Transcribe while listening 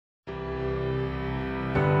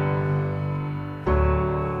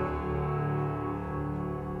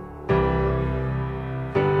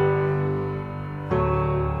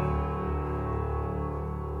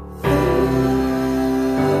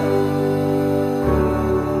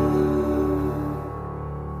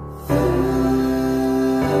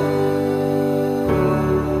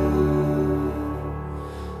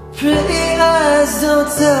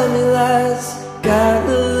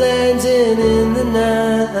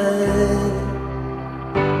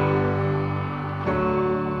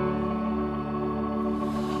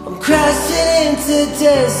into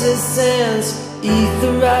desert sands,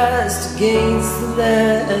 etherized against the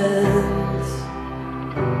land.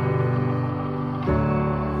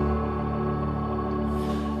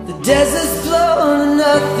 The desert's blown and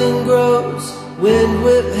nothing grows, wind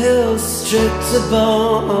whip hills stripped to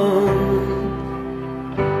bone.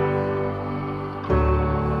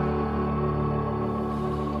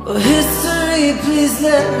 Oh, history, please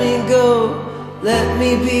let me go. Let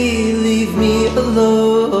me be, leave me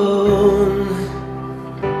alone.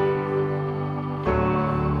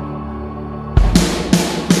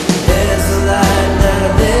 There's a light,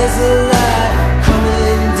 now there's a light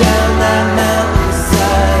coming down that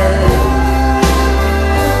mountainside.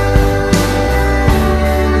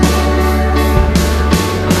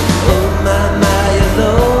 Oh my, my, your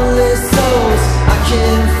lonely souls, I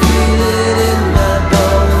can feel it in my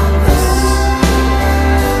bones.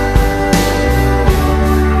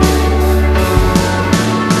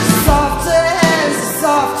 Softer hands,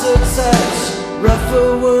 softer touch, rougher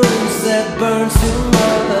wounds that burn too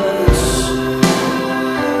much.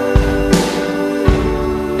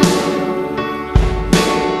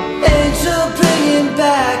 Angel bringing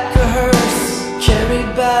back a hearse,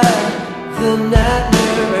 carried by the night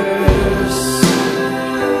nurse.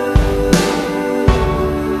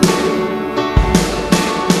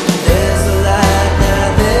 There's a light, now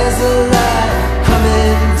there's a light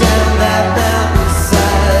coming down that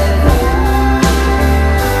mountainside.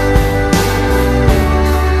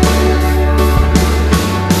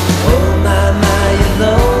 Oh my, my, your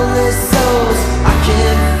lonely souls, I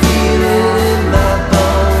can feel it in my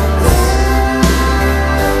bones.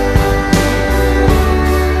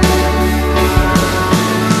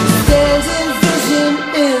 Standing vision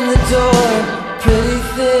in the door, pretty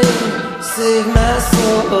thing, save my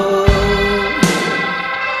soul.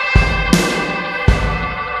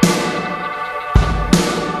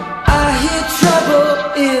 I hear trouble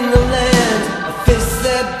in the land, a fist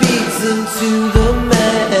that beats into the